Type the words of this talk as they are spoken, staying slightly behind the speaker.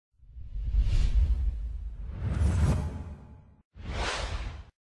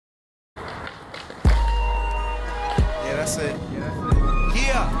that's it.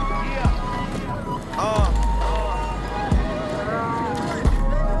 Yeah.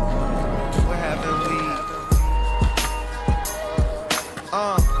 Where haven't we?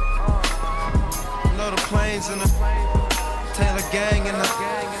 You know the planes and the Taylor gang and the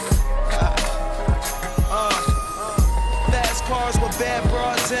fast cars with bad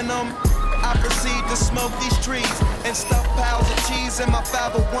broads in them. I proceed to smoke these trees and stuff piles of cheese in my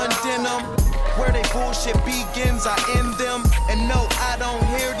 501 denim. Where they bullshit begins, I end them. And no, I don't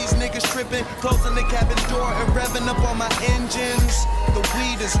hear these niggas tripping, closing the cabin door and revving up on my engines. The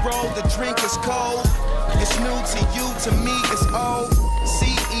weed is rolled, the drink is cold. It's new to you, to me it's old.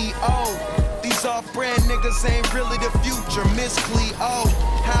 CEO, these off-brand niggas ain't really the future. Miss Cleo,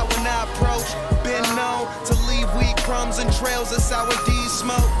 how when I approach, been known to leave weed crumbs and trails of sour D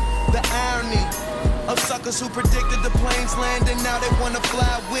smoke. The irony of suckers who predicted the planes landing, now they wanna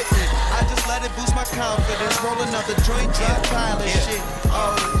fly with me. I just let it boost my confidence, roll another joint, drug pilot shit.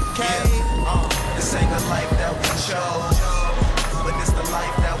 Okay, this ain't the life that we chose, but it's the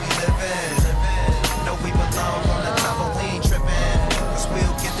life that we live in. No, we belong on the top, but we ain't tripping, cause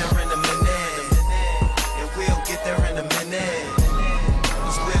we'll get there in a minute. And we'll get there in a minute,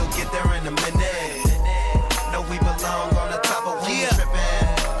 cause we'll get there in a minute. No, we belong on the top, but we ain't tripping,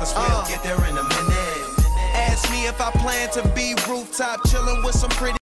 cause we'll get there in a minute. Ask me if I plan to be rooftop chilling with some pretty